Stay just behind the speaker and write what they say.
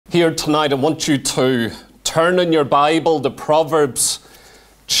Here tonight, I want you to turn in your Bible to Proverbs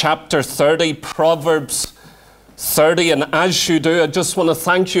chapter 30. Proverbs 30. And as you do, I just want to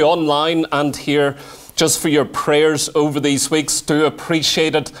thank you online and here just for your prayers over these weeks. Do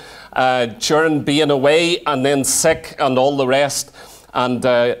appreciate it during being away and then sick and all the rest. And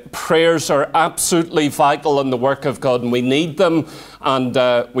prayers are absolutely vital in the work of God, and we need them.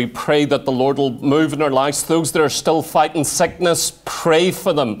 And we pray that the Lord will move in our lives. Those that are still fighting sickness, pray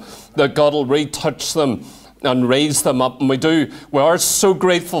for them, that God will retouch them and raise them up. And we are so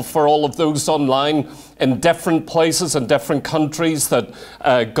grateful for all of those online in different places and different countries that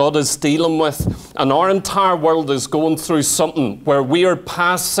God is dealing with. And our entire world is going through something where we are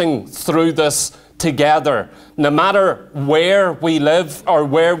passing through this together. No matter where we live or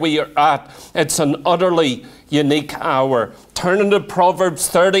where we are at, it's an utterly unique hour. Turning to Proverbs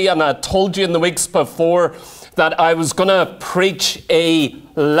 30, and I told you in the weeks before that I was going to preach a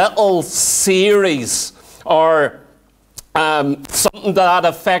little series or something to that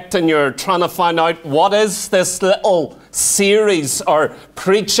effect, and you're trying to find out what is this little series or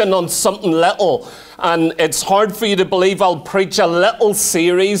preaching on something little. And it's hard for you to believe I'll preach a little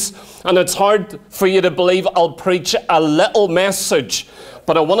series, and it's hard for you to believe I'll preach a little message.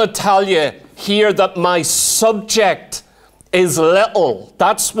 But I want to tell you here that my subject is little.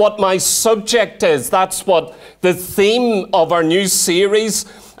 That's what my subject is. That's what the theme of our new series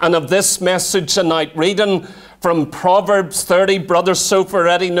and of this message tonight. Reading from Proverbs 30, Brother Soph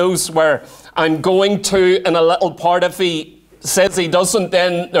already knows where I'm going to in a little part. If he says he doesn't,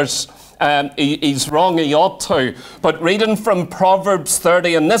 then he's wrong, he ought to. But reading from Proverbs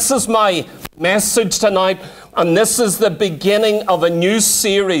 30, and this is my message tonight, and this is the beginning of a new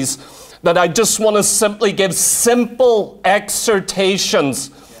series that I just want to simply give simple exhortations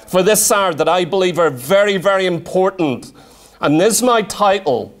for this hour that I believe are very, very important. And this is my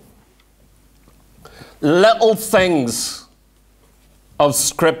title: Little Things of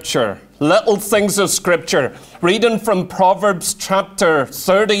Scripture. Little Things of Scripture. Reading from Proverbs chapter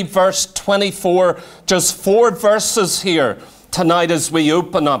 30, verse 24. Just 4 verses here tonight as we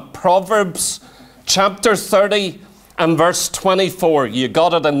open up. Proverbs chapter 30 and verse 24. You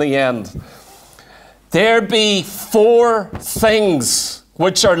got it in the end. There be 4 things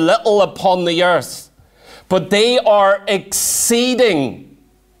which are little upon the earth, but they are exceeding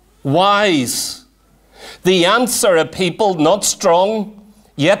wise. The ants are a people not strong,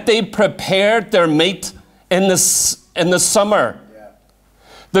 yet they prepared their meat in the summer. Yeah.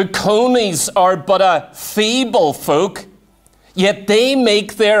 The conies are but a feeble folk, yet they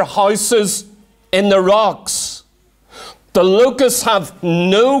make their houses in the rocks. The locusts have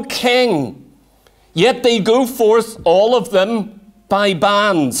no king, yet they go forth all of them by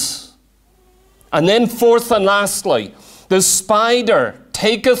bands. And then fourth and lastly, the spider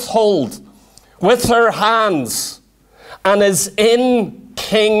taketh hold with her hands and is in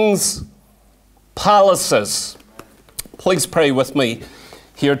kings' palaces. Please pray with me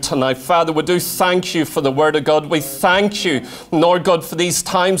here tonight. Father, we do thank you for the Word of God. We thank you, Lord God, for these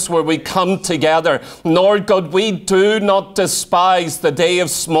times where we come together. Lord God, we do not despise the day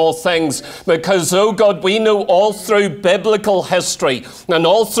of small things, because, oh God, we know all through biblical history and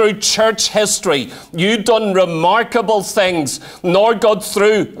all through church history, you've done remarkable things, Lord God,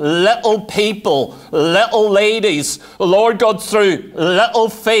 through little people, little ladies, Lord God, through little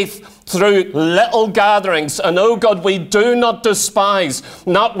faith, through little gatherings. And oh God, we do not despise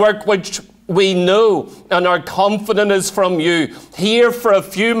that work which we know and are confident is from you. Here for a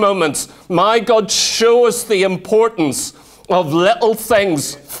few moments, my God, show us the importance of little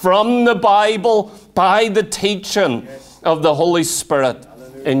things from the Bible by the teaching of the Holy Spirit.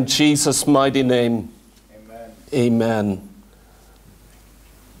 Hallelujah. In Jesus' mighty name, amen. Amen.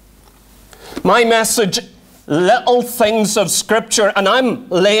 My message, little things of Scripture, and I'm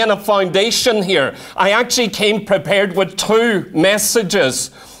laying a foundation here. I actually came prepared with 2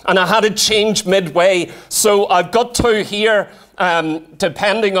 messages, and I had to change midway, so I've got 2 here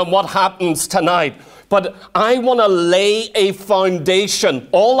depending on what happens tonight. But I want to lay a foundation.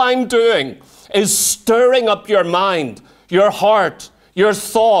 All I'm doing is stirring up your mind, your heart, your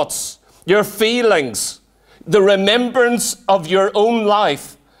thoughts, your feelings, the remembrance of your own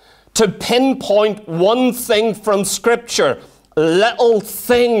life, to pinpoint one thing from Scripture. Little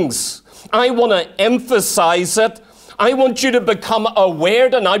things. I want to emphasize it. I want you to become aware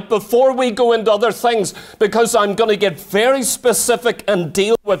tonight before we go into other things, because I'm going to get very specific and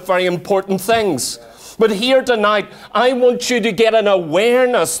deal with very important things. But here tonight, I want you to get an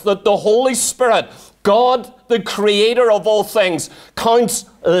awareness that the Holy Spirit God, the creator of all things, counts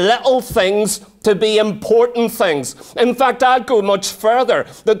little things to be important things. In fact, I'd go much further,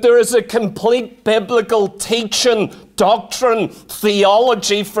 that there is a complete biblical teaching, doctrine,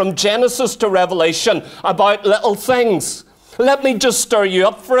 theology from Genesis to Revelation about little things. Let me just stir you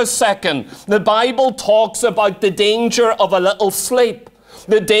up for a second. The Bible talks about the danger of a little sleep,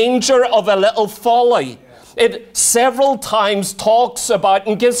 the danger of a little folly. It several times talks about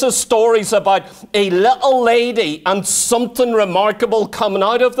and gives us stories about a little lady and something remarkable coming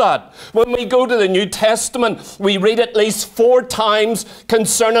out of that. When we go to the New Testament, we read at least 4 times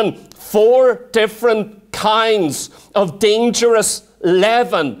concerning 4 different kinds of dangerous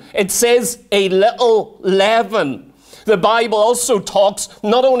leaven. It says a little leaven. The Bible also talks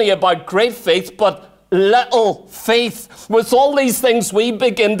not only about great faith, but little faith. With all these things, we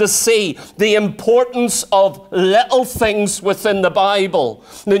begin to see the importance of little things within the Bible.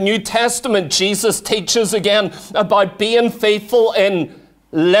 The New Testament, Jesus teaches again about being faithful in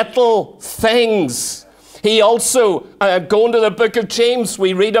little things. He also, going to the book of James,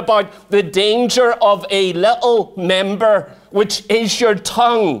 we read about the danger of a little member, which is your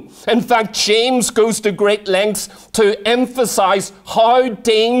tongue. In fact, James goes to great lengths to emphasize how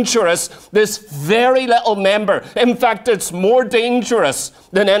dangerous this very little member. In fact, it's more dangerous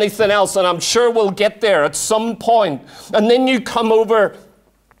than anything else, and I'm sure we'll get there at some point. And then you come over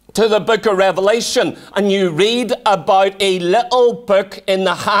to the book of Revelation, and you read about a little book in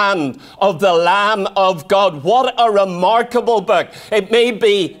the hand of the Lamb of God. What a remarkable book. It may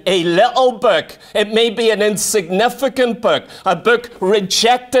be a little book. It may be an insignificant book, a book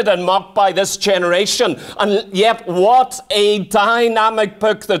rejected and mocked by this generation. And yet, what a dynamic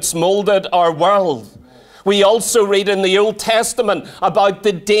book that's molded our world. We also read in the Old Testament about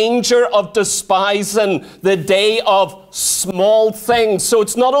the danger of despising the day of small things. So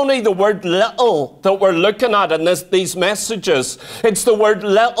it's not only the word little that we're looking at in these messages. It's the word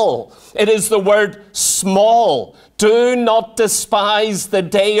little. It is the word small. Do not despise the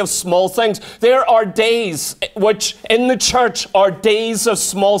day of small things. There are days which in the church are days of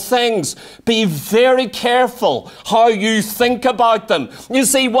small things. Be very careful how you think about them. You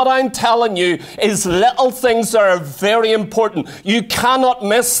see, what I'm telling you is little things are very important. You cannot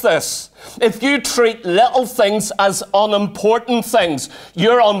miss this. If you treat little things as unimportant things,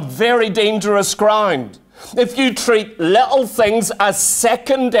 you're on very dangerous ground. If you treat little things as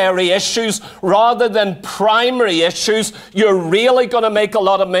secondary issues rather than primary issues, you're really going to make a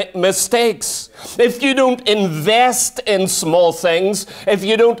lot of mistakes. If you don't invest in small things, if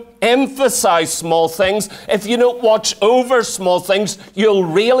you don't emphasize small things, if you don't watch over small things, you'll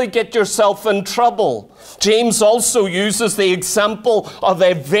really get yourself in trouble. James also uses the example of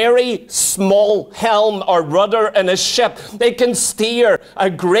a very small helm or rudder in a ship. They can steer a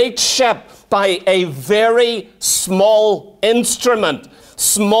great ship by a very small instrument.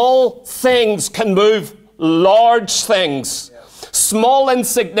 Small things can move large things. Small,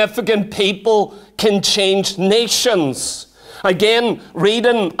 insignificant people can change nations. Again,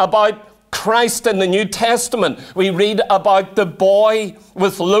 reading about Christ in the New Testament, we read about the boy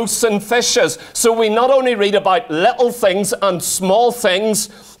with loaves and fishes. So we not only read about little things and small things,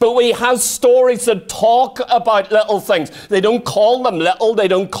 but we have stories that talk about little things. They don't call them little, they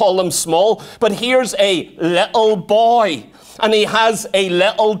don't call them small, but here's a little boy, and he has a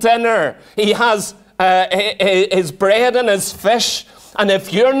little dinner. He has his bread and his fish, and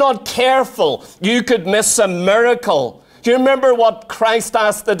if you're not careful, you could miss a miracle. Do you remember what Christ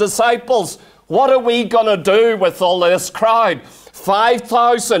asked the disciples? What are we going to do with all this crowd?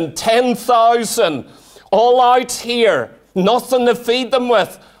 5,000, 10,000, all out here, nothing to feed them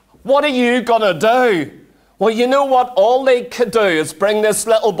with. What are you going to do? Well, you know what? All they could do is bring this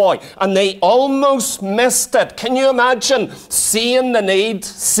little boy, and they almost missed it. Can you imagine seeing the need,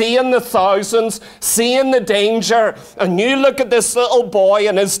 seeing the thousands, seeing the danger, and you look at this little boy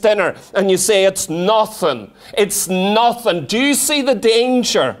and his dinner, and you say, it's nothing. It's nothing. Do you see the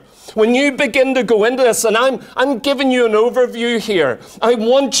danger? When you begin to go into this, and I'm giving you an overview here, I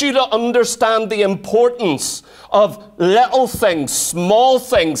want you to understand the importance of little things, small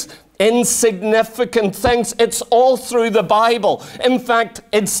things, insignificant things. It's all through the Bible. In fact,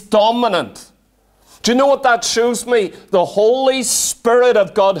 it's dominant. Do you know what that shows me? The Holy Spirit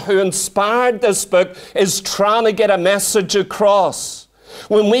of God who inspired this book is trying to get a message across.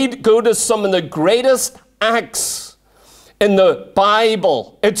 When we go to some of the greatest acts in the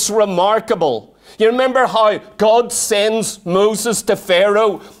Bible, it's remarkable. You remember how God sends Moses to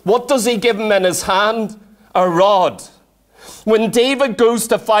Pharaoh? What does he give him in his hand? A rod. When David goes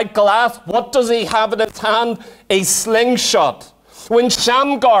to fight Goliath, what does he have in his hand? A slingshot. When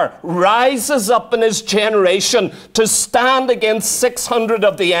Shamgar rises up in his generation to stand against 600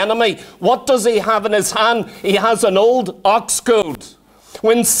 of the enemy, what does he have in his hand? He has an old ox goad.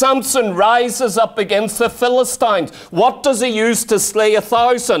 When Samson rises up against the Philistines, what does he use to slay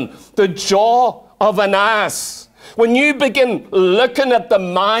 1,000? The jaw of an ass. When you begin looking at the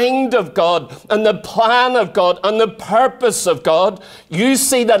mind of God and the plan of God and the purpose of God, you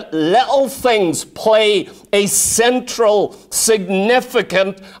see that little things play a central,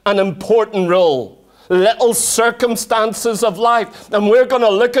 significant, and important role. Little circumstances of life. And we're going to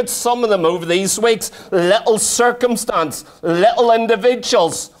look at some of them over these weeks. Little circumstance, little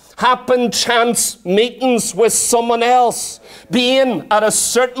individuals, happen chance meetings with someone else, being at a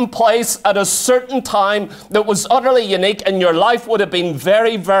certain place at a certain time that was utterly unique, and your life would have been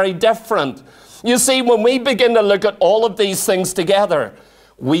very, very different. You see, when we begin to look at all of these things together,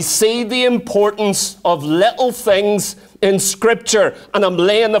 we see the importance of little things in Scripture, and I'm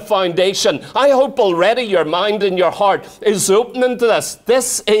laying the foundation. I hope already your mind and your heart is opening to this.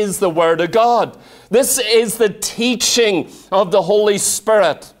 This is the Word of God. This is the teaching of the Holy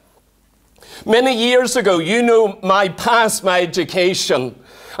Spirit. Many years ago, you know my past, my education.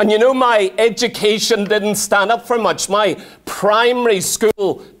 And you know my education didn't stand up for much. My primary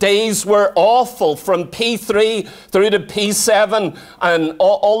school days were awful, from P3 through to P7 and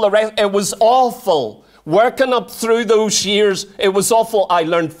all the rest. It was awful. Working up through those years, it was awful. I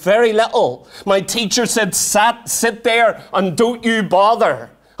learned very little. My teacher said, sit there and don't you bother.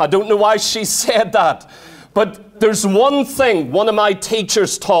 I don't know why she said that. But there's one thing one of my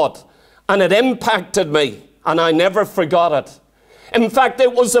teachers taught, and it impacted me, and I never forgot it. In fact,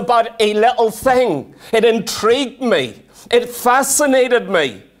 it was about a little thing. It intrigued me. It fascinated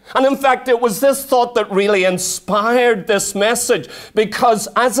me. And in fact, it was this thought that really inspired this message, because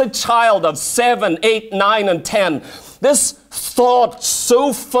as a child of 7, 8, 9, and 10, this thought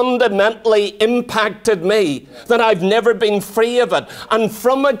so fundamentally impacted me that I've never been free of it. And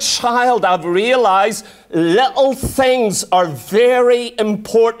from a child, I've realized little things are very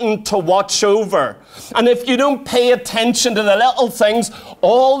important to watch over. And if you don't pay attention to the little things,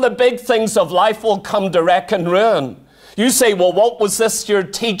 all the big things of life will come to wreck and ruin. You say, well, what was this your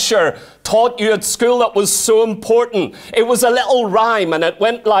teacher taught you at school that was so important? It was a little rhyme, and it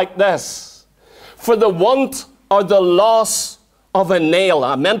went like this. For the want or the loss of a nail.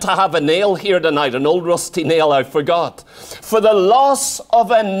 I meant to have a nail here tonight, an old rusty nail, I forgot. For the loss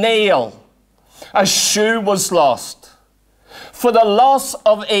of a nail, a shoe was lost. For the loss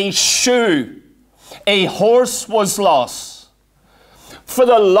of a shoe, a horse was lost. For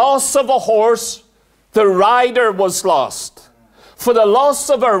the loss of a horse, the rider was lost. For the loss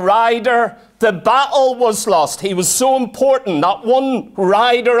of a rider, the battle was lost. He was so important, not one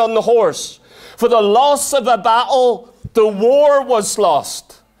rider on the horse. For the loss of a battle, the war was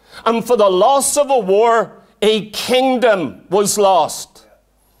lost. And for the loss of a war, a kingdom was lost.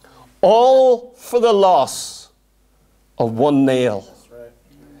 All for the loss of one nail.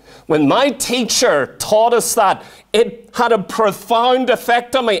 When my teacher taught us that, it had a profound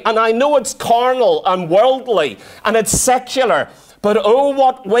effect on me. And I know it's carnal and worldly and it's secular, but oh,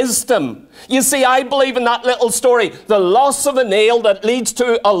 what wisdom. You see, I believe in that little story, the loss of a nail that leads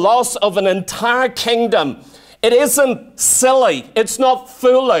to a loss of an entire kingdom. It isn't silly. It's not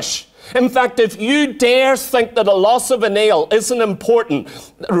foolish. In fact, if you dare think that a loss of a nail isn't important,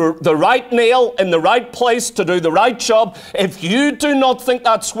 the right nail in the right place to do the right job, if you do not think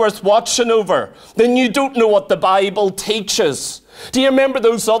that's worth watching over, then you don't know what the Bible teaches. Do you remember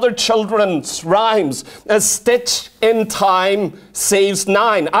those other children's rhymes? A stitch in time saves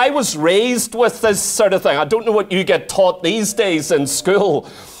 9. I was raised with this sort of thing. I don't know what you get taught these days in school,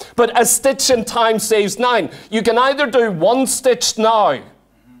 but a stitch in time saves 9. You can either do one stitch now,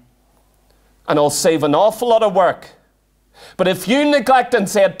 and I'll save an awful lot of work. But if you neglect and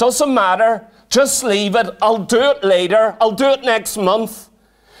say, it doesn't matter, just leave it, I'll do it later, I'll do it next month,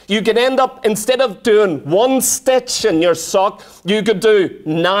 you could end up, instead of doing one stitch in your sock, you could do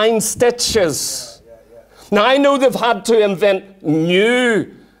 9 stitches. Now, I know they've had to invent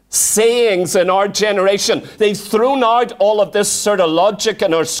new sayings in our generation. They've thrown out all of this sort of logic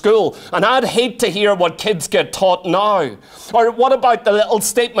in our school, and I'd hate to hear what kids get taught now. Or what about the little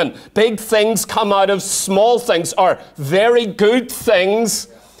statement, big things come out of small things, or very good things?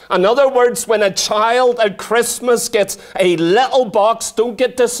 In other words, when a child at Christmas gets a little box, don't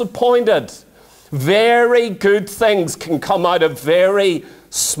get disappointed. Very good things can come out of very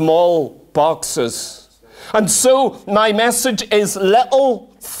small boxes. And so my message is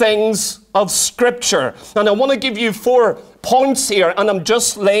little things of Scripture. And I want to give you 4 points here, and I'm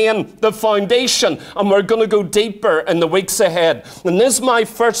just laying the foundation, and we're going to go deeper in the weeks ahead. And this is my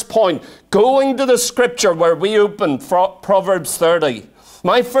first point, going to the scripture where we opened, Proverbs 30.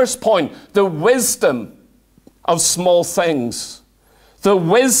 My first point, the wisdom of small things. The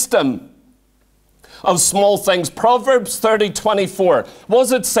wisdom of small things. Proverbs 30:24. What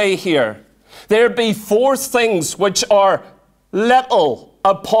does it say here? There be 4 things which are little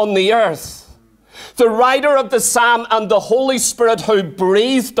upon the earth. The writer of the psalm and the Holy Spirit who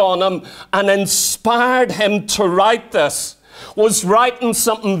breathed on him and inspired him to write this was writing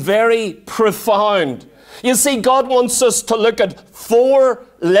something very profound. You see, God wants us to look at 4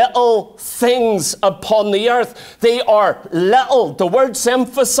 little things upon the earth. They are little. The word's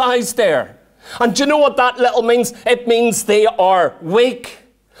emphasized there. And do you know what that little means? It means they are weak.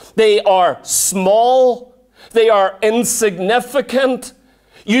 They are small. They are insignificant.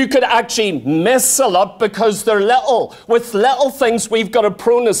 You could actually miss a lot because they're little. With little things, we've got a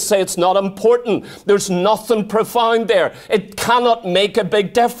proneness to say it's not important. There's nothing profound there. It cannot make a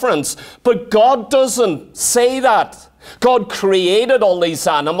big difference. But God doesn't say that. God created all these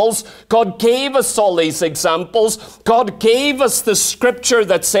animals. God gave us all these examples. God gave us the scripture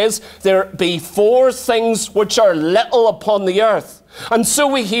that says there be 4 things which are little upon the earth. And so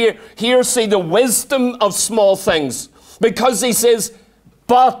we here see the wisdom of small things, because he says,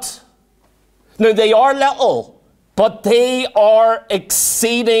 but, now they are little, but they are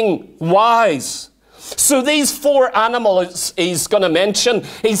exceeding wise. So these 4 animals he's going to mention,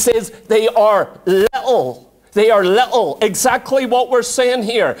 he says they are little. They are little, exactly what we're saying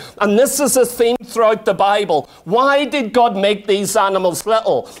here. And this is a theme throughout the Bible. Why did God make these animals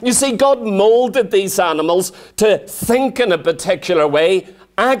little? You see, God molded these animals to think in a particular way,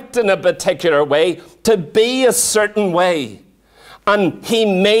 act in a particular way, to be a certain way. And he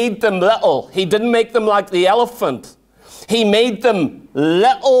made them little. He didn't make them like the elephant. He made them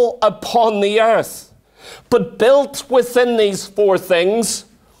little upon the earth. But built within these 4 things,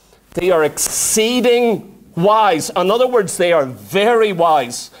 they are exceeding wise. In other words, they are very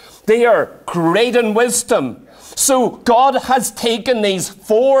wise. They are great in wisdom. So God has taken these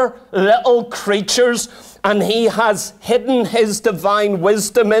 4 little creatures and he has hidden his divine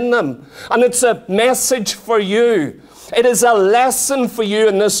wisdom in them. And it's a message for you. It is a lesson for you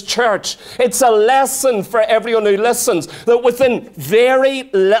in this church. It's a lesson for everyone who listens, that within very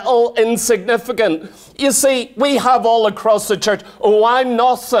little insignificant, you see, we have all across the church, oh, I'm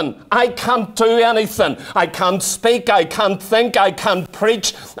nothing. I can't do anything. I can't speak. I can't think. I can't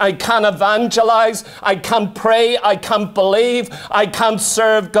preach. I can't evangelize. I can't pray. I can't believe. I can't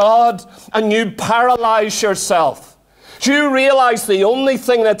serve God. And you paralyze yourself. Do you realize the only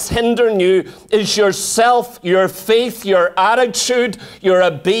thing that's hindering you is yourself, your faith, your attitude, your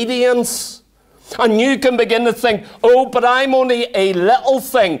obedience? And you can begin to think, oh, but I'm only a little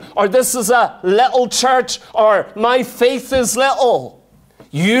thing, or this is a little church, or my faith is little.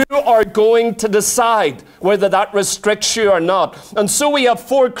 You are going to decide whether that restricts you or not. And so we have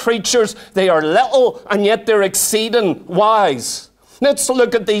 4 creatures. They are little, and yet they're exceeding wise. Let's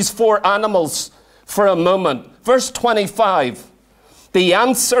look at these 4 animals for a moment. Verse 25, the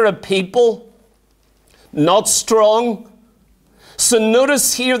answer of people, not strong. So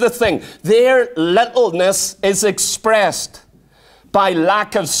notice here the thing, their littleness is expressed by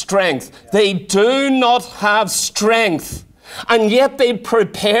lack of strength. They do not have strength, and yet they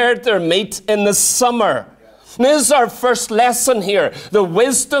prepared their meat in the summer. This is our first lesson here, the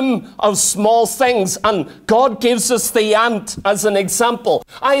wisdom of small things. And God gives us the ant as an example.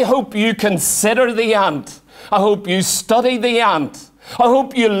 I hope you consider the ant. I hope you study the ant. I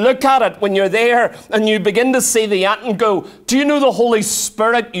hope you look at it when you're there and you begin to see the ant and go, do you know the Holy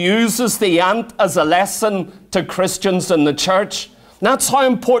Spirit uses the ant as a lesson to Christians in the church? That's how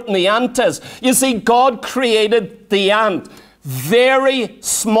important the ant is. You see, God created the ant very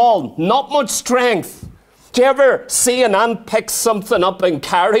small, not much strength. Do you ever see an ant pick something up and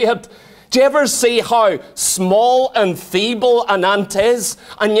carry it? Do you ever see how small and feeble an ant is?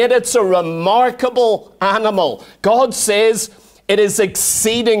 And yet it's a remarkable animal. God says it is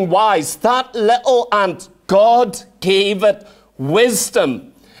exceeding wise. That little ant, God gave it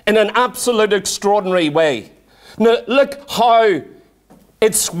wisdom in an absolute extraordinary way. Now look how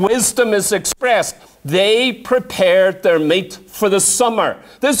its wisdom is expressed. They prepared their meat for the summer.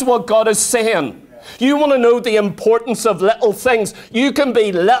 This is what God is saying. You want to know the importance of little things. You can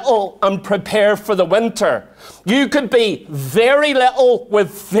be little and prepare for the winter. You could be very little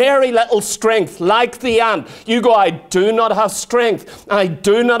with very little strength, like the ant. You go, I do not have strength. I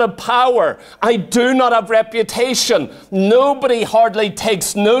do not have power. I do not have reputation. Nobody hardly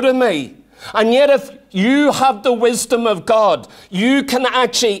takes note of me. And yet you have the wisdom of God, you can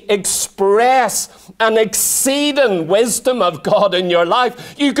actually express an exceeding wisdom of God in your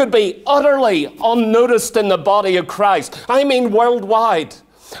life. You could be utterly unnoticed in the body of Christ. I mean worldwide.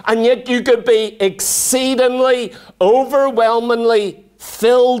 And yet you could be exceedingly, overwhelmingly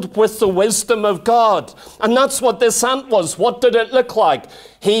filled with the wisdom of God. And that's what this ant was. What did it look like?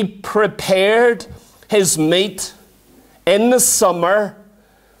 He prepared his meat in the summer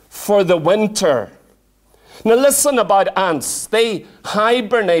for the winter. Now listen about ants. They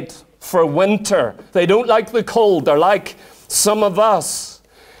hibernate for winter. They don't like the cold. They're like some of us.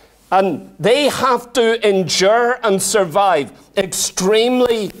 And they have to endure and survive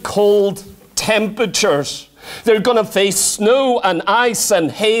extremely cold temperatures. They're going to face snow and ice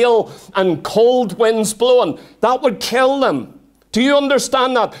and hail and cold winds blowing. That would kill them. Do you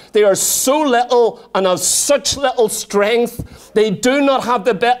understand that? They are so little and have such little strength. They do not have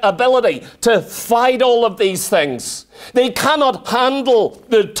the ability to fight all of these things. They cannot handle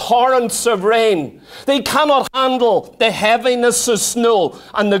the torrents of rain. They cannot handle the heaviness of snow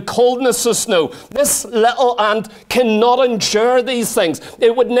and the coldness of snow. This little ant cannot endure these things.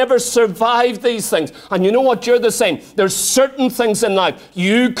 It would never survive these things. And you know what? You're the same. There's certain things in life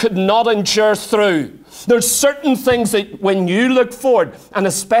you could not endure through. There's certain things that when you look forward, and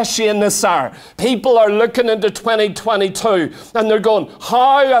especially in this hour, people are looking into 2022 and they're going,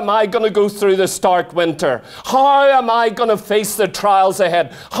 how am I going to go through this dark winter? How am I going to face the trials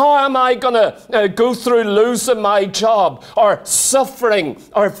ahead? How am I going to go through losing my job or suffering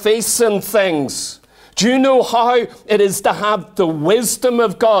or facing things? Do you know how it is to have the wisdom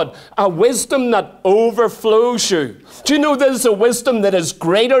of God, a wisdom that overflows you? Do you know there's a wisdom that is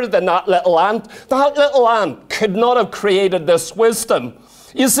greater than that little ant? That little ant could not have created this wisdom.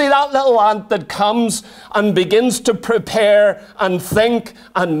 You see, that little ant that comes and begins to prepare and think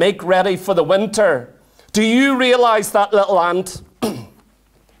and make ready for the winter. Do you realize that little ant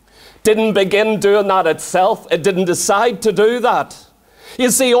didn't begin doing that itself? It didn't decide to do that. You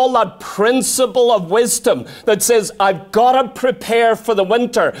see, all that principle of wisdom that says, I've got to prepare for the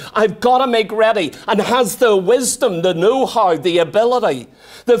winter. I've got to make ready, and has the wisdom, the know-how, the ability.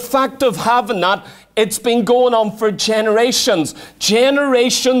 The fact of having that, it's been going on for generations.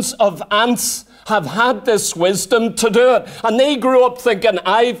 Generations of ants have had this wisdom to do it. And they grew up thinking,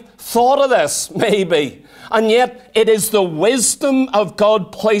 I've thought of this, maybe. And yet it is the wisdom of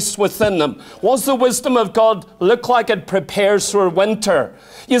God placed within them. What's the wisdom of God look like? It prepares for winter.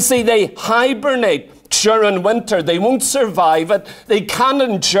 You see, they hibernate during winter. They won't survive it. They can't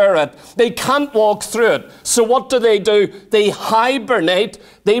endure it. They can't walk through it. So what do? They hibernate.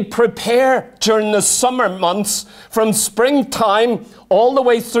 They prepare during the summer months from springtime all the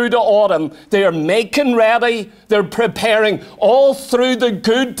way through to autumn. They are making ready. They're preparing all through the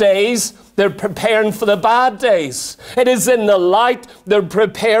good days. They're preparing for the bad days. It is in the light. They're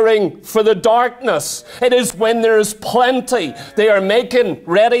preparing for the darkness. It is when there is plenty. They are making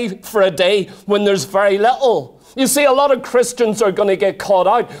ready for a day when there's very little. You see, a lot of Christians are going to get caught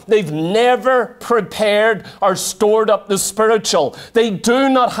out. They've never prepared or stored up the spiritual. They do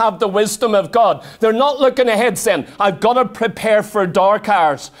not have the wisdom of God. They're not looking ahead saying, I've got to prepare for dark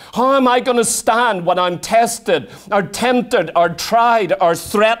hours. How am I going to stand when I'm tested or tempted or tried or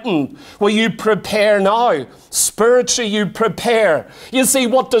threatened? Well, you prepare now. Spiritually, you prepare. You see,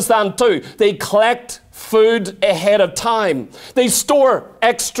 what does that do? They collect food ahead of time. They store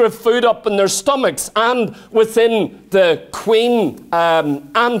extra food up in their stomachs and within the queen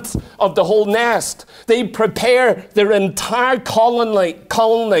ant of the whole nest. They prepare their entire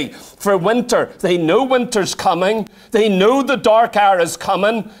colony for winter. They know winter's coming. They know the dark hour is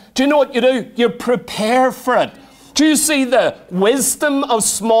coming. Do you know what you do? You prepare for it. Do you see the wisdom of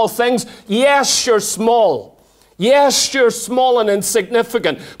small things? Yes, you're small. Yes, you're small and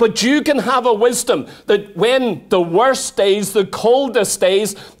insignificant, but you can have a wisdom that when the worst days, the coldest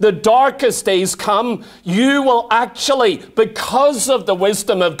days, the darkest days come, you will actually, because of the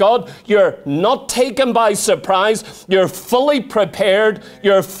wisdom of God, you're not taken by surprise, you're fully prepared,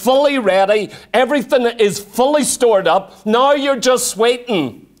 you're fully ready, everything is fully stored up. Now you're just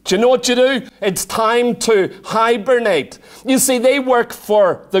waiting. Do you know what you do? It's time to hibernate. You see, they work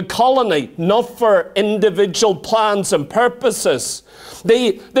for the colony, not for individual plans and purposes.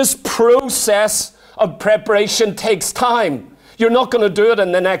 This process of preparation takes time. You're not going to do it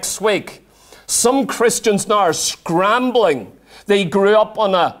in the next week. Some Christians now are scrambling. They grew up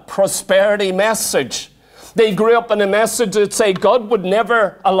on a prosperity message. They grew up on a message that say God would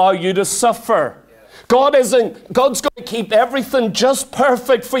never allow you to suffer. God's going to keep everything just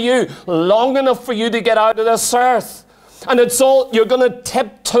perfect for you, long enough for you to get out of this earth. And it's all, you're going to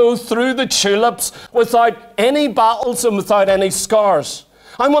tiptoe through the tulips without any battles and without any scars.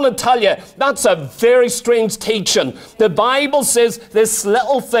 I want to tell you, that's a very strange teaching. The Bible says this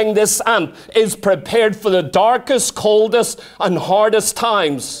little thing, this ant, is prepared for the darkest, coldest, and hardest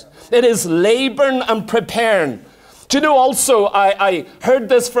times. It is laboring and preparing. Do you know also, I heard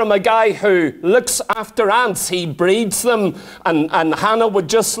this from a guy who looks after ants. He breeds them, and Hannah would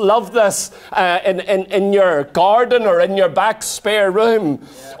just love this in your garden or in your back spare room.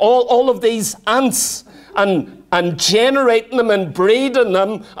 Yeah. All of these ants and generating them and breeding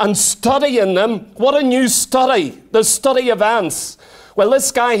them and studying them. What a new study, the study of ants. Well,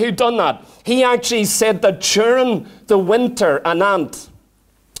 this guy who done that, he actually said that during the winter, an ant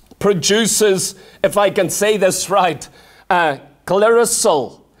produces, if I can say this right,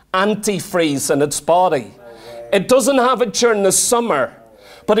 glycerol antifreeze in its body. It doesn't have it during the summer,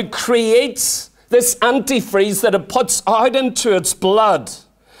 but it creates this antifreeze that it puts out into its blood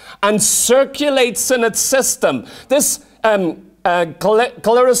and circulates in its system. This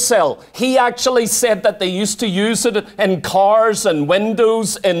glycerol, he actually said that they used to use it in cars and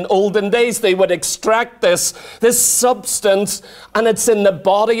windows in olden days. They would extract this substance, and it's in the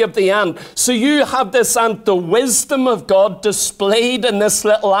body of the ant. So you have this ant, the wisdom of God displayed in this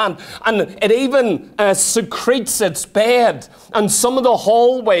little ant, and it even secretes its bed and some of the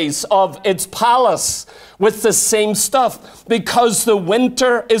hallways of its palace with the same stuff, because the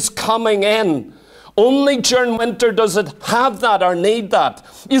winter is coming in. Only during winter does it have that or need that.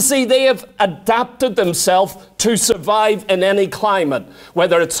 You see, they have adapted themselves to survive in any climate.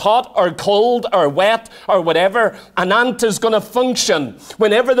 Whether it's hot or cold or wet or whatever, an ant is going to function.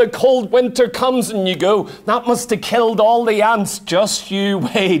 Whenever the cold winter comes and you go, that must have killed all the ants. Just you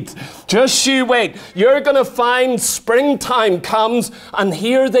wait. Just you wait. You're going to find springtime comes, and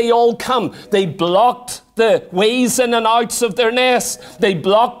here they all come. They blocked the ways in and outs of their nest. They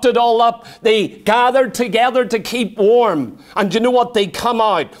blocked it all up. They gathered together to keep warm. And you know what? They come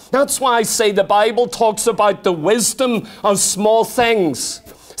out. That's why I say the Bible talks about the wisdom of small things.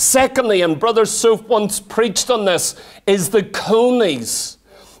 Secondly, and Brother Soph once preached on this, is the conies.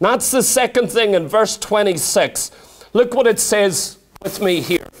 That's the second thing in verse 26. Look what it says with me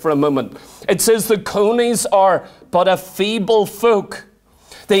here for a moment. It says the conies are but a feeble folk.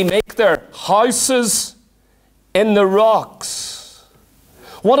 They make their houses in the rocks.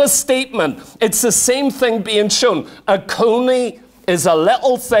 What a statement. It's the same thing being shown. A coney is a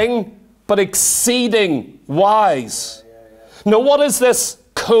little thing, but exceeding wise. Now, what is this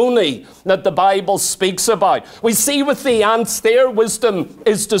coney that the Bible speaks about? We see with the ants, their wisdom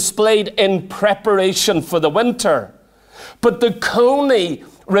is displayed in preparation for the winter. But the coney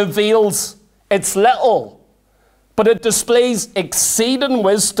reveals it's little, but it displays exceeding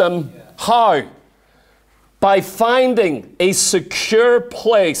wisdom. How? By finding a secure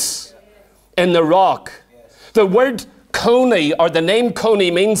place in the rock. The word coney, or the name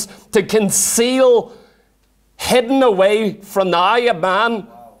coney, means to conceal, hidden away from the eye of man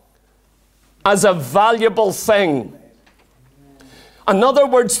as a valuable thing. In other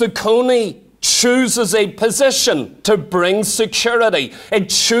words, the coney chooses a position to bring security. It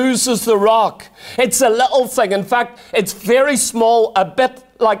chooses the rock. It's a little thing. In fact, it's very small, a bit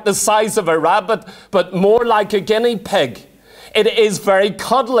like the size of a rabbit, but more like a guinea pig. It is very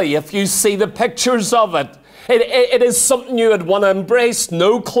cuddly if you see the pictures of it. It is something you would want to embrace.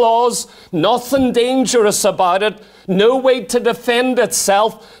 No claws, nothing dangerous about it, no way to defend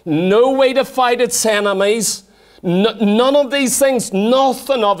itself, no way to fight its enemies. None of these things,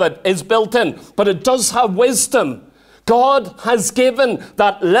 nothing of it is built in, but it does have wisdom. God has given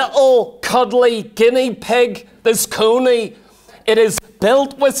that little cuddly guinea pig, this coney, it is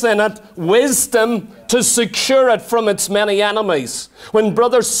built within it wisdom to secure it from its many enemies. When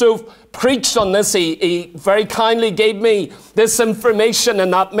Brother Soph preached on this, he very kindly gave me this information in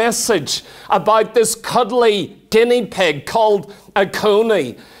that message about this cuddly guinea pig called a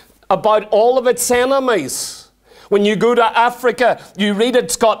coney, about all of its enemies. When you go to Africa, you read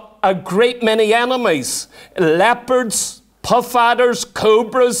it's got a great many enemies. Leopards, puff adders,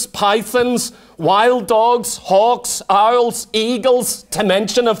 cobras, pythons, wild dogs, hawks, owls, eagles, to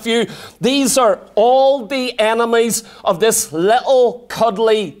mention a few. These are all the enemies of this little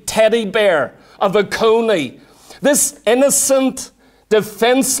cuddly teddy bear of a coney. This innocent,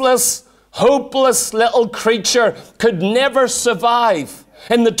 defenseless, hopeless little creature could never survive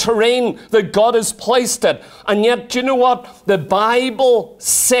in the terrain that God has placed it. And yet, do you know what? The Bible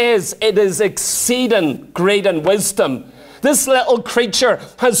says it is exceeding great in wisdom. This little creature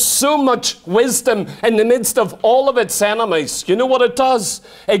has so much wisdom in the midst of all of its enemies. You know what it does?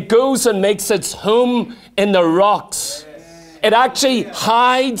 It goes and makes its home in the rocks. It actually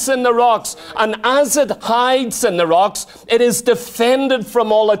hides in the rocks. And as it hides in the rocks, it is defended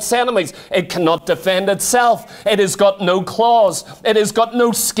from all its enemies. It cannot defend itself. It has got no claws. It has got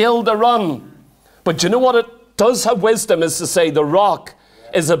no skill to run. But you know what it does have wisdom is to say the rock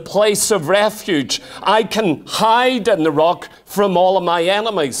is a place of refuge. I can hide in the rock from all of my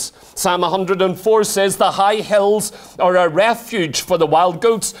enemies. Psalm 104 says the high hills are a refuge for the wild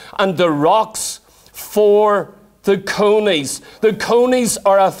goats and the rocks for the conies. The conies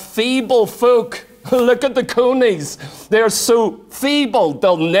are a feeble folk. Look at the conies. They're so feeble.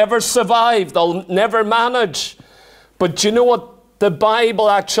 They'll never survive. They'll never manage. But you know what the Bible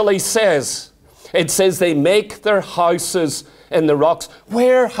actually says? It says they make their houses in the rocks.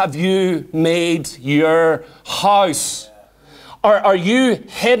 Where have you made your house? Are you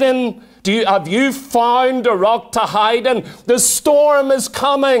hidden? Have you found a rock to hide in? The storm is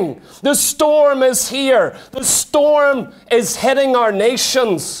coming. The storm is here. The storm is hitting our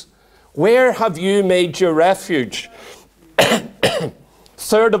nations. Where have you made your refuge?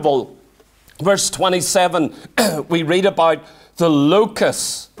 Third of all, verse 27, we read about the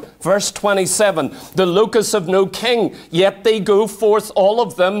locusts. Verse 27, the locusts have no king, yet they go forth all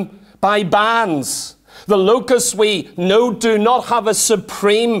of them by bands. The locusts, we know, do not have a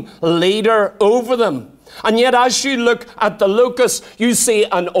supreme leader over them. And yet as you look at the locusts, you see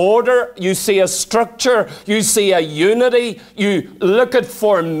an order, you see a structure, you see a unity, you look at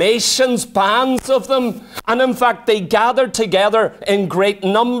formations, bands of them, and in fact they gather together in great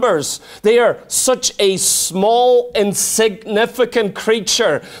numbers. They are such a small, insignificant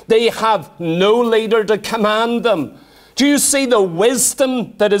creature. They have no leader to command them. Do you see the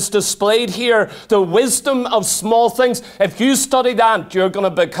wisdom that is displayed here? The wisdom of small things. If you study that, you're going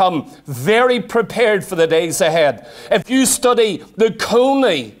to become very prepared for the days ahead. If you study the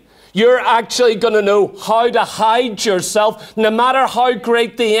coney, you're actually going to know how to hide yourself. No matter how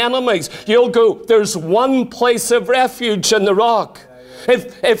great the enemies, you'll go, there's one place of refuge in the rock.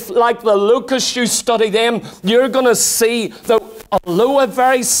 If like the locusts, you study them, you're going to see that although a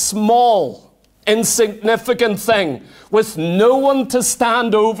very small, insignificant thing, with no one to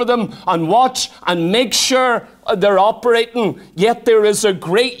stand over them and watch and make sure they're operating, yet there is a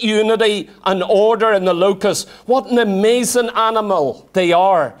great unity and order in the locusts. What an amazing animal they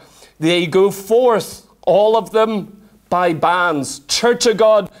are. They go forth, all of them, by bands. Church of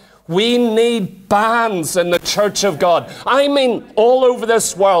God, we need bands in the Church of God. I mean, all over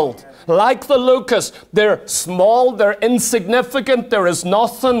this world. Like the locusts, they're small, they're insignificant, there is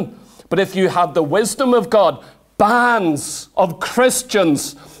nothing. But if you have the wisdom of God, bands of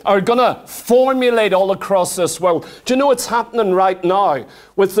Christians are going to formulate all across this world. Do you know what's happening right now?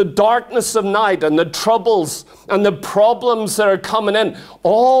 With the darkness of night and the troubles and the problems that are coming in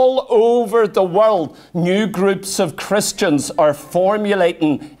all over the world, new groups of Christians are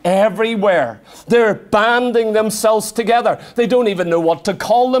formulating everywhere. They're banding themselves together. They don't even know what to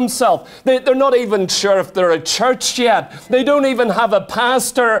call themselves. They're not even sure if they're a church yet. They don't even have a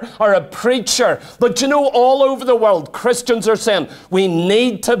pastor or a preacher. But you know, all over the world, Christians are saying, we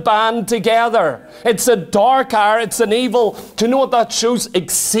need to band together. It's a dark hour. It's an evil. Do you know what that shows?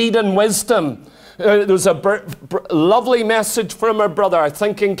 Exceeding wisdom. There was a lovely message from a brother, I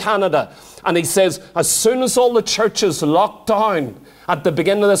think in Canada. And he says, as soon as all the churches locked down at the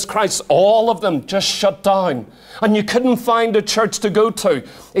beginning of this crisis, all of them just shut down. And you couldn't find a church to go to.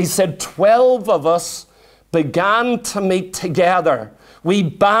 He said, 12 of us began to meet together. We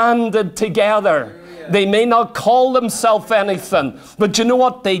banded together. They may not call themselves anything, but you know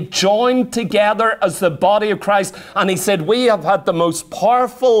what? They joined together as the body of Christ. And he said, we have had the most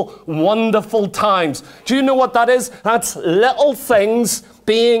powerful, wonderful times. Do you know what that is? That's little things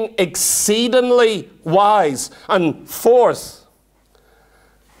being exceedingly wise. And fourth,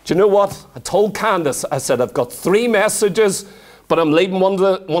 do you know what? I told Candace, I said, I've got 3 messages, but I'm leaving one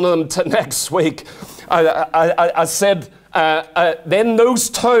of them to next week. I said, then those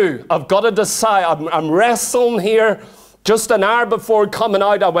 2, I've got to decide. I'm wrestling here. Just an hour before coming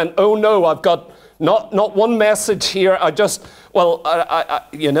out, I went, oh no, I've got not one message here. I'm just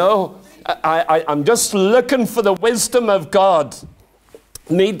looking for the wisdom of God.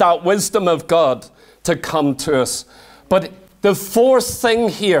 Need that wisdom of God to come to us. But the 4th thing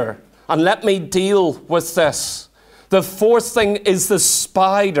here, and let me deal with this. The 4th thing is the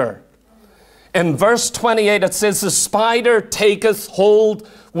spider. In verse 28, it says, the spider taketh hold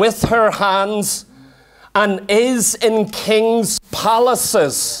with her hands and is in kings'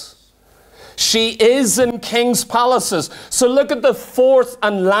 palaces. She is in king's palaces. So look at the fourth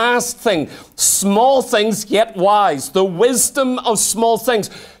and last thing. Small things, yet wise. The wisdom of small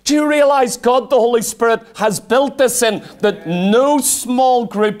things. Do you realize God the Holy Spirit has built this in, that no small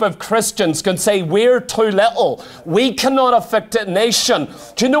group of Christians can say we're too little. We cannot affect a nation.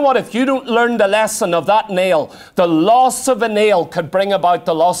 Do you know what? If you don't learn the lesson of that nail, the loss of a nail could bring about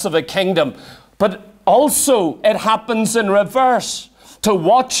the loss of a kingdom. But also it happens in reverse. To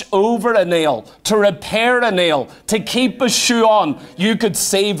watch over a nail, to repair a nail, to keep a shoe on, you could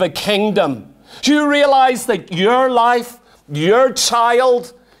save a kingdom. Do you realize that your life, your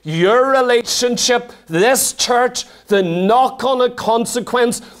child, your relationship, this church, the knock-on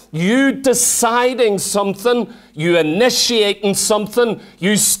consequence, you deciding something, you initiating something,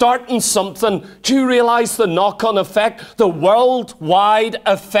 you starting something. Do you realize the knock-on effect, the worldwide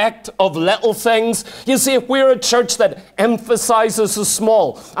effect of little things? You see, if we're a church that emphasizes the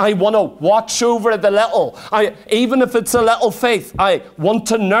small, I want to watch over the little. Even if it's a little faith, I want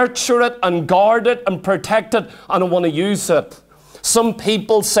to nurture it and guard it and protect it, and I want to use it. Some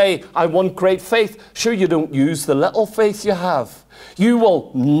people say, I want great faith. Sure, you don't use the little faith you have. You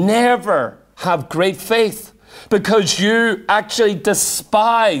will never have great faith because you actually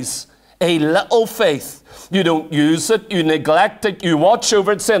despise a little faith. You don't use it, you neglect it, you watch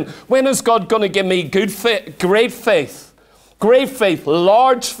over it saying, when is God going to give me good faith, great faith,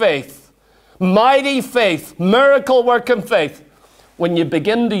 large faith, mighty faith, miracle working faith? When you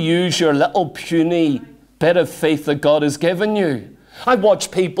begin to use your little puny bit of faith that God has given you. I've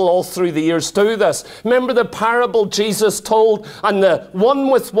watched people all through the years do this. Remember the parable Jesus told, and the one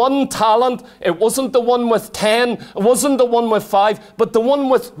with 1 talent, it wasn't the one with 10, it wasn't the one with 5, but the one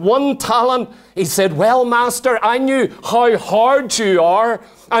with 1 talent. He said, well, master, I knew how hard you are.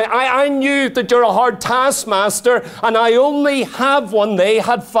 I knew that you're a hard taskmaster, and I only have 1. They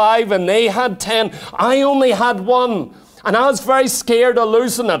had 5 and they had 10. I only had 1. And I was very scared of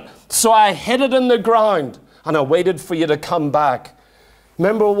losing it. So I hid it in the ground and I waited for you to come back.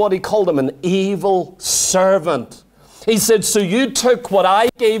 Remember what he called him? An evil servant. He said, so you took what I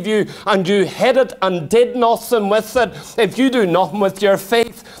gave you and you hid it and did nothing with it. If you do nothing with your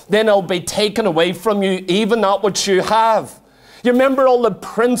faith, then it'll be taken away from you, even that which you have. You remember all the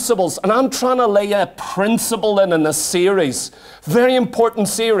principles, and I'm trying to lay a principle in a series. Very important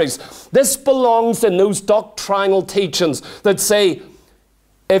series. This belongs in those doctrinal teachings that say,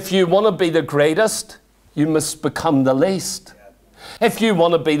 if you want to be the greatest, you must become the least. If you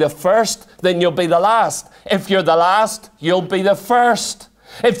want to be the first, then you'll be the last. If you're the last, you'll be the first.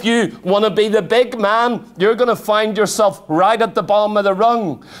 If you want to be the big man, you're going to find yourself right at the bottom of the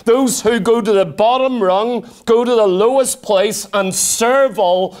rung. Those who go to the bottom rung, go to the lowest place and serve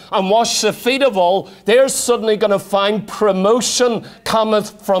all and wash the feet of all, they're suddenly going to find promotion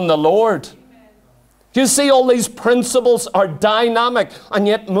cometh from the Lord. You see, all these principles are dynamic, and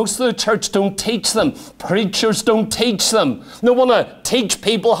yet most of the church don't teach them. Preachers don't teach them. They want to teach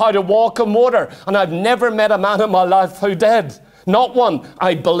people how to walk on water, and I've never met a man in my life who did. Not one.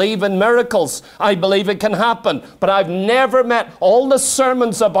 I believe in miracles. I believe it can happen. But I've never met all the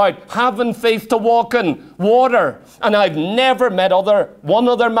sermons about having faith to walk in water. And I've never met one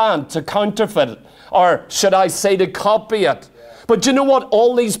other man to counterfeit it. Or should I say to copy it. But you know what?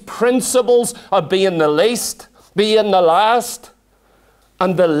 All these principles of being the least, being the last,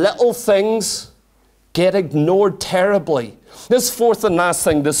 and the little things get ignored terribly. This fourth and last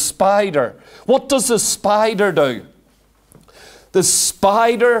thing, the spider. What does the spider do? The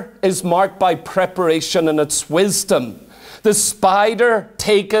spider is marked by preparation and its wisdom. The spider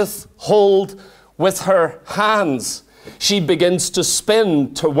taketh hold with her hands. She begins to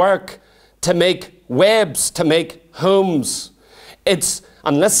spin, to work, to make webs, to make homes.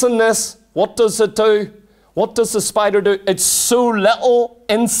 And listen this, what does it do? What does the spider do? It's so little,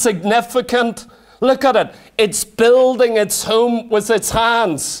 insignificant. Look at it. It's building its home with its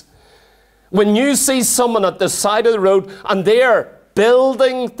hands. When you see someone at the side of the road and they're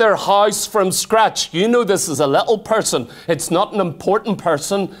building their house from scratch, you know this is a little person. It's not an important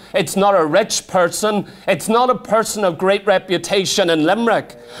person. It's not a rich person. It's not a person of great reputation in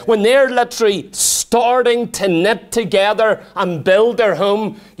Limerick. When they're literally starting to knit together and build their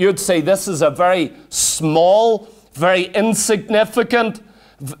home, you'd say this is a very small, very insignificant,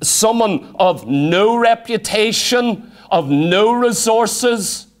 someone of no reputation, of no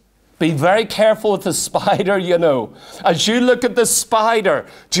resources. Be very careful with the spider, you know. As you look at the spider,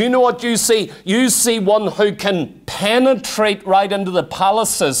 do you know what you see? You see one who can penetrate right into the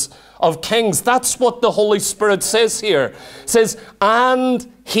palaces of kings. That's what the Holy Spirit says here. It says, and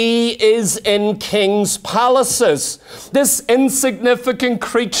he is in kings' palaces. This insignificant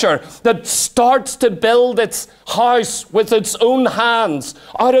creature that starts to build its house with its own hands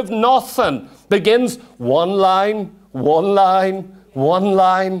out of nothing begins one line, one line, one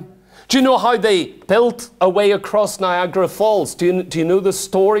line. Do you know how they built a way across Niagara Falls? Do you know the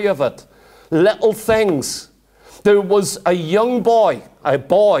story of it? Little things. There was a young boy,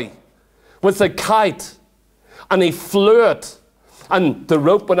 with a kite, and he flew it. And the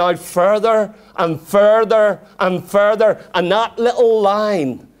rope went out further and further and further, and that little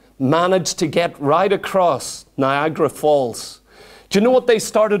line managed to get right across Niagara Falls. Do you know what they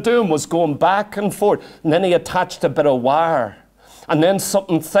started doing was going back and forth, and then he attached a bit of wire, and then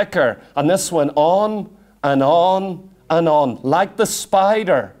something thicker, and this went on and on and on, like the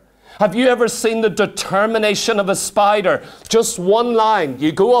spider. Have you ever seen the determination of a spider? Just one line.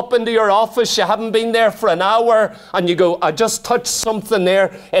 You go up into your office, you haven't been there for an hour, and you go, I just touched something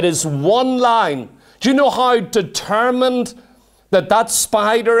there. It is one line. Do you know how determined that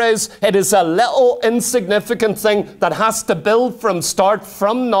spider is? It is a little insignificant thing that has to build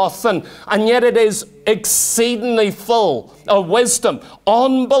from nothing, and yet it is exceedingly full of wisdom.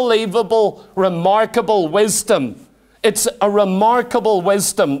 Unbelievable, remarkable wisdom. It's a remarkable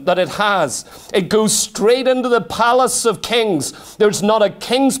wisdom that it has. It goes straight into the palace of kings. There's not a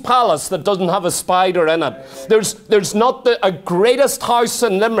king's palace that doesn't have a spider in it. There's not a greatest house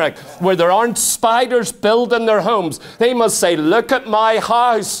in Limerick where there aren't spiders building their homes. They must say, look at my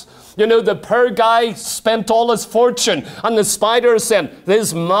house. You know, the poor guy spent all his fortune, and the spider is saying, this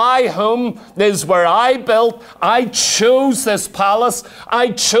is my home, this is where I built, I chose this palace,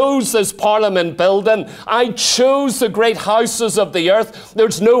 I chose this parliament building, I chose the great houses of the earth.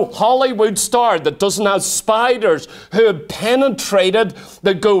 There's no Hollywood star that doesn't have spiders who have penetrated,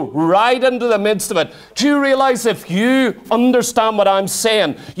 that go right into the midst of it. Do you realize, if you understand what I'm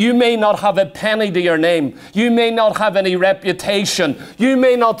saying, you may not have a penny to your name, you may not have any reputation, you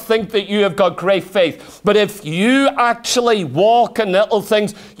may not think that you have got great faith, but if you actually walk in little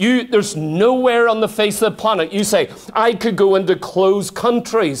things, there's nowhere on the face of the planet. You say, I could go into closed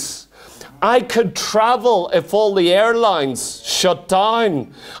countries. I could travel if all the airlines shut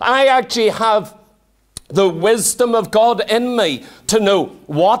down. I actually have the wisdom of God in me to know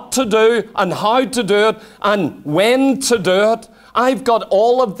what to do and how to do it and when to do it. I've got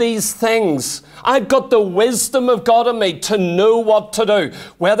all of these things. I've got the wisdom of God in me to know what to do.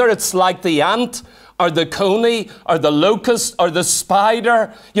 Whether it's like the ant or the coney or the locust or the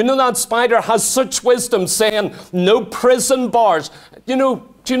spider. You know, that spider has such wisdom, saying no prison bars.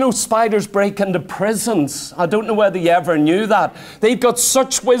 Do you know spiders break into prisons? I don't know whether you ever knew that. They've got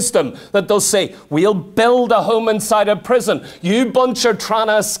such wisdom that they'll say, we'll build a home inside a prison. You bunch are trying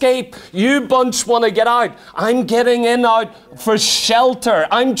to escape. You bunch want to get out. I'm getting in out for shelter.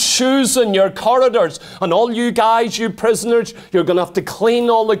 I'm choosing your corridors. And all you guys, you prisoners, you're going to have to clean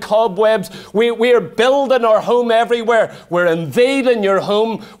all the cobwebs. We are building our home everywhere. We're invading your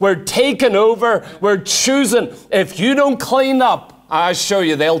home. We're taking over. We're choosing. If you don't clean up, I assure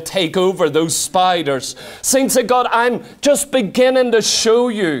you, they'll take over, those spiders. Saints of God, I'm just beginning to show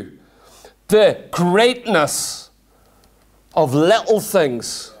you the greatness of little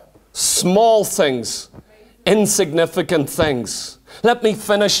things, small things, insignificant things. Let me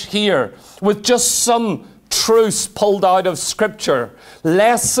finish here with just some truths pulled out of Scripture.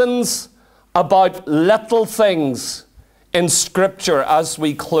 Lessons about little things in Scripture as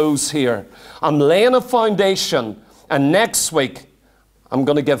we close here. I'm laying a foundation, and next week, I'm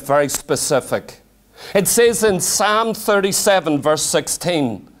going to get very specific. It says in Psalm 37, verse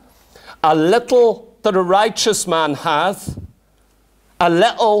 16, a little that a righteous man hath, a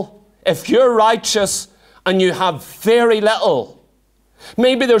little, if you're righteous and you have very little.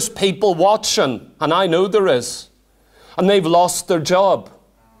 Maybe there's people watching, and I know there is, and they've lost their job.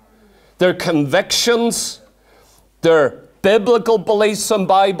 Their convictions, their biblical beliefs and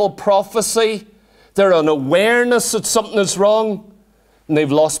Bible prophecy, their an awareness that something is wrong, and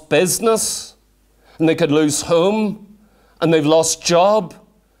they've lost business, and they could lose home, and they've lost job,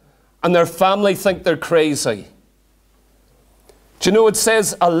 and their family think they're crazy. Do you know it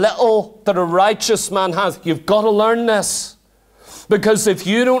says, a little that a righteous man hath? You've got to learn this. Because if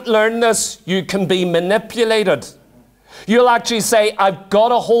you don't learn this, you can be manipulated. You'll actually say, I've got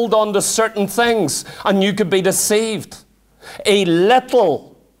to hold on to certain things, and you could be deceived. A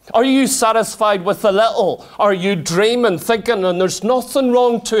little Are you satisfied with a little? Are you dreaming, thinking, and there's nothing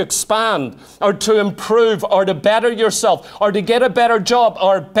wrong to expand or to improve or to better yourself or to get a better job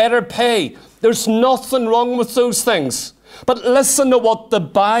or better pay? There's nothing wrong with those things. But listen to what the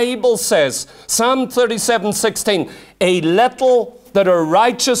Bible says. Psalm 37:16. A little that a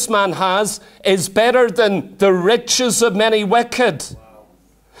righteous man has is better than the riches of many wicked. Wow.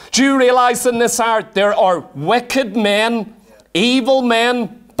 Do you realize in this art there are wicked men, evil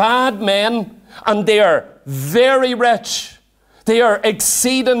men, bad men, and they are very rich. They are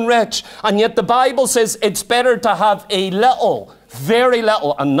exceeding rich. And yet the Bible says it's better to have a little, very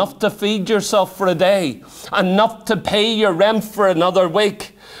little, enough to feed yourself for a day, enough to pay your rent for another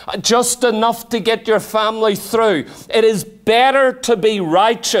week, just enough to get your family through. It is better to be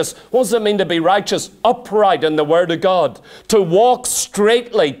righteous. What does it mean to be righteous? Upright in the Word of God. To walk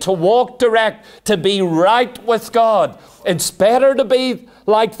straightly, to walk direct, to be right with God. It's better to be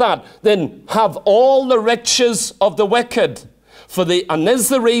like that than have all the riches of the wicked. And this is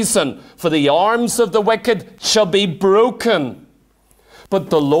the reason, for the arms of the wicked shall be broken, but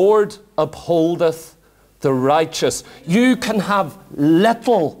the Lord upholdeth the righteous. You can have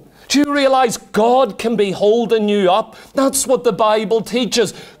little. Do you realize God can be holding you up? That's what the Bible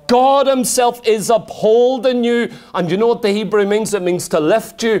teaches. God himself is upholding you. And you know what the Hebrew means? It means to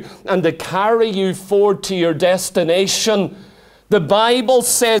lift you and to carry you forward to your destination. The Bible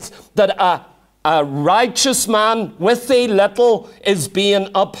says that a righteous man with a little is being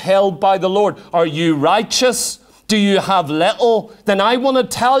upheld by the Lord. Are you righteous? Do you have little? Then I want to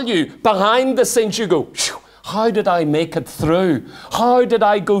tell you, behind the scenes you go, how did I make it through? How did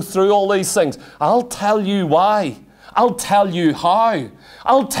I go through all these things? I'll tell you why. I'll tell you how.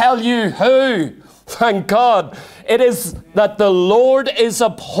 I'll tell you who. Thank God. It is that the Lord is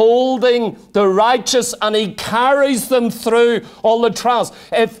upholding the righteous and he carries them through all the trials.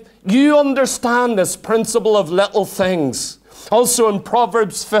 If you understand this principle of little things. Also in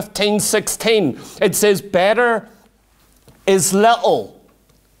Proverbs 15:16, it says, better is little.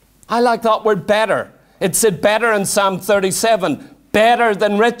 I like that word better. It said better in Psalm 37, better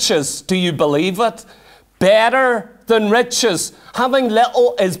than riches. Do you believe it? Better than riches. Having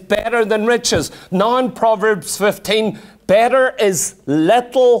little is better than riches. Now in Proverbs 15, better is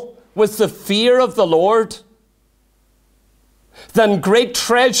little with the fear of the Lord than great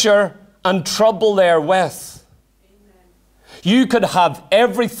treasure and trouble therewith. Amen. You could have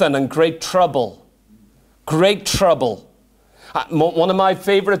everything and great trouble. Great trouble. One of my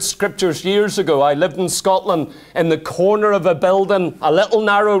favorite scriptures years ago, I lived in Scotland in the corner of a building, a little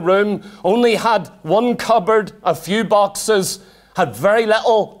narrow room, only had one cupboard, a few boxes, had very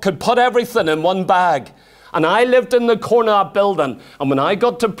little, could put everything in one bag. And I lived in the corner of that building. And when I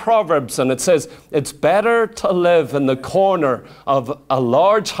got to Proverbs and it says, it's better to live in the corner of a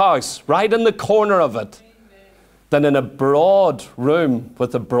large house, right in the corner of it, than in a broad room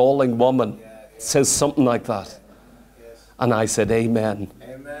with a brawling woman. It says something like that. And I said, amen.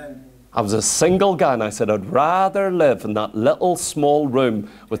 Amen. I was a single guy and I said, I'd rather live in that little small room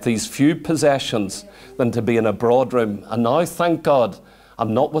with these few possessions than to be in a broad room. And now, thank God,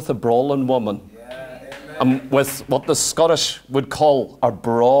 I'm not with a brawling woman. Yeah, I'm with what the Scottish would call a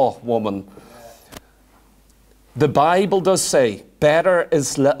braw woman. Yeah. The Bible does say, better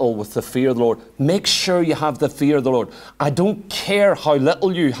is little with the fear of the Lord. Make sure you have the fear of the Lord. I don't care how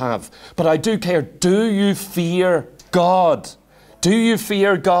little you have, but I do care, do you fear God? Do you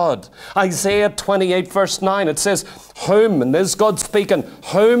fear God? Isaiah 28 verse 9, it says, whom, and this is God speaking,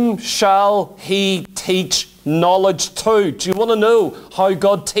 whom shall he teach knowledge to? Do you want to know how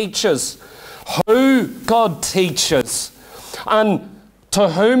God teaches? Who God teaches? And to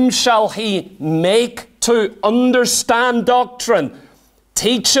whom shall he make to understand doctrine?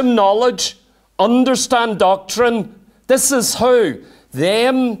 Teach him knowledge, understand doctrine. This is who?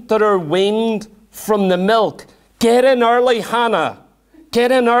 Them that are weaned from the milk. Get in early, Hannah.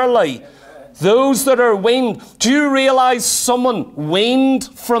 Get in early. Those that are weaned. Do you realize someone weaned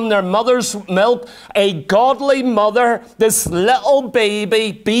from their mother's milk? A godly mother, this little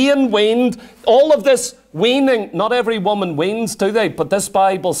baby being weaned. All of this weaning. Not every woman weans, do they? But this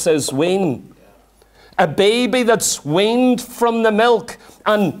Bible says wean. A baby that's weaned from the milk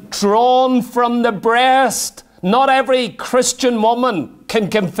and drawn from the breast. Not every Christian woman can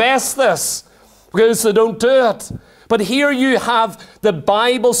confess this, because they don't do it. But here you have the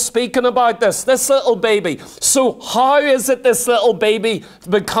Bible speaking about this little baby. So how is it this little baby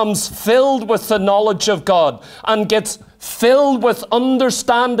becomes filled with the knowledge of God and gets filled with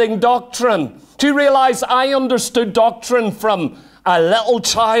understanding doctrine? Do you realize I understood doctrine from a little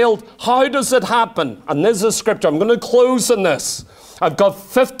child? How does it happen? And this is scripture. I'm going to close on this. I've got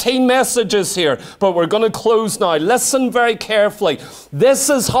 15 messages here, but we're going to close now. Listen very carefully. This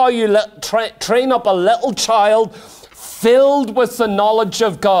is how you train up a little child filled with the knowledge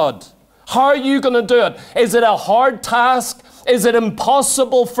of God. How are you going to do it? Is it a hard task? Is it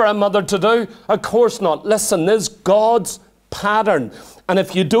impossible for a mother to do? Of course not. Listen, this is God's pattern. And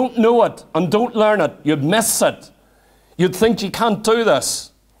if you don't know it and don't learn it, you'd miss it. You'd think you can't do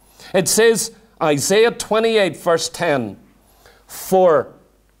this. It says, Isaiah 28 verse 10, for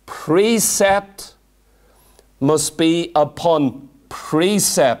precept must be upon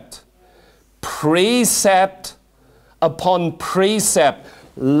precept, precept upon precept,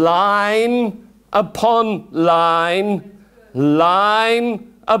 line upon line,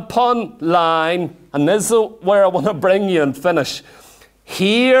 line upon line. And this is where I want to bring you and finish.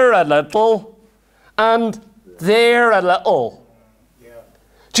 Here a little and there a little.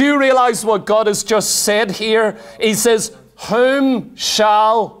 Do you realize what God has just said here? He says, whom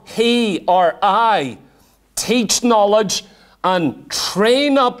shall he or I teach knowledge and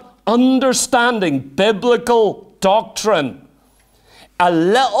train up understanding, biblical doctrine? A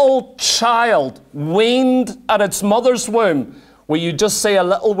little child weaned at its mother's womb, will you just say a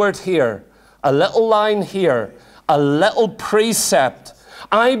little word here, a little line here, a little precept?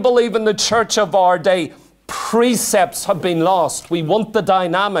 I believe in the church of our day, precepts have been lost. We want the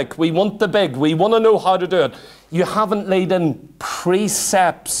dynamic. We want the big. We want to know how to do it. You haven't laid in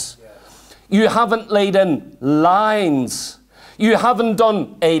precepts. You haven't laid in lines. You haven't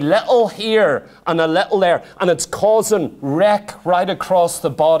done a little here and a little there. And it's causing wreck right across the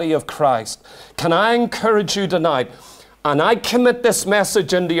body of Christ. Can I encourage you tonight? And I commit this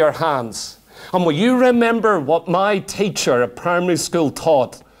message into your hands. And will you remember what my teacher at primary school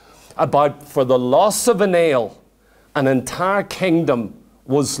taught about for the loss of a nail, an entire kingdom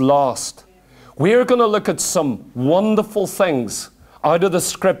was lost. We're going to look at some wonderful things out of the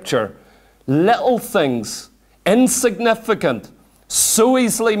scripture. Little things, insignificant, so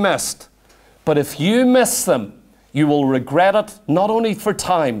easily missed. But if you miss them, you will regret it, not only for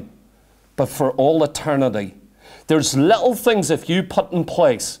time, but for all eternity. There's little things if you put in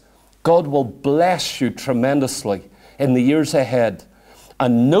place, God will bless you tremendously in the years ahead.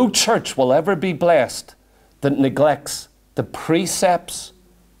 And no church will ever be blessed that neglects the precepts,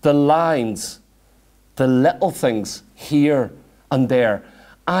 the lines, the little things here and there.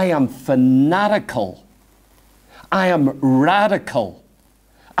 I am fanatical. I am radical.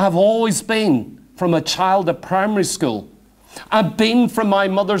 I've always been from a child at primary school. I've been from my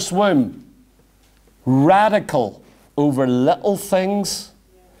mother's womb. Radical over little things,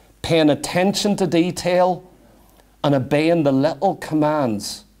 paying attention to detail, and obeying the little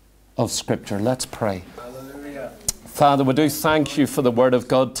commands of Scripture. Let's pray. Hallelujah. Father, we do thank you for the Word of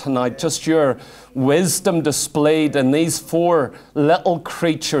God tonight. Just your wisdom displayed in these four little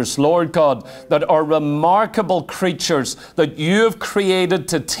creatures, Lord God, that are remarkable creatures that you have created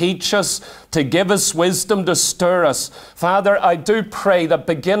to teach us, to give us wisdom, to stir us. Father, I do pray that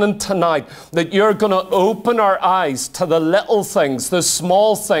beginning tonight, that you're going to open our eyes to the little things, the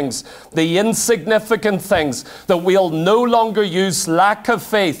small things, the insignificant things, that we'll no longer use lack of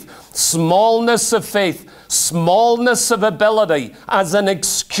faith, smallness of faith, smallness of ability as an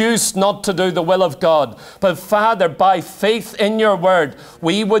excuse not to do the will of God. But Father, by faith in your word,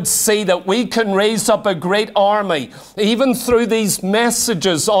 we would see that we can raise up a great army, even through these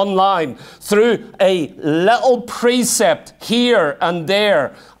messages online, through a little precept here and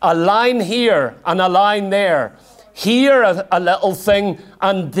there, a line here and a line there. Here a little thing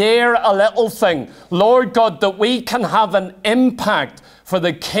and there a little thing. Lord God, that we can have an impact for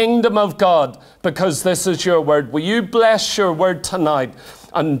the kingdom of God, because this is your word. Will you bless your word tonight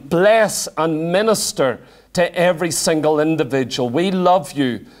and bless and minister to every single individual? We love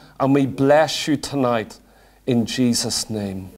you and we bless you tonight in Jesus' name.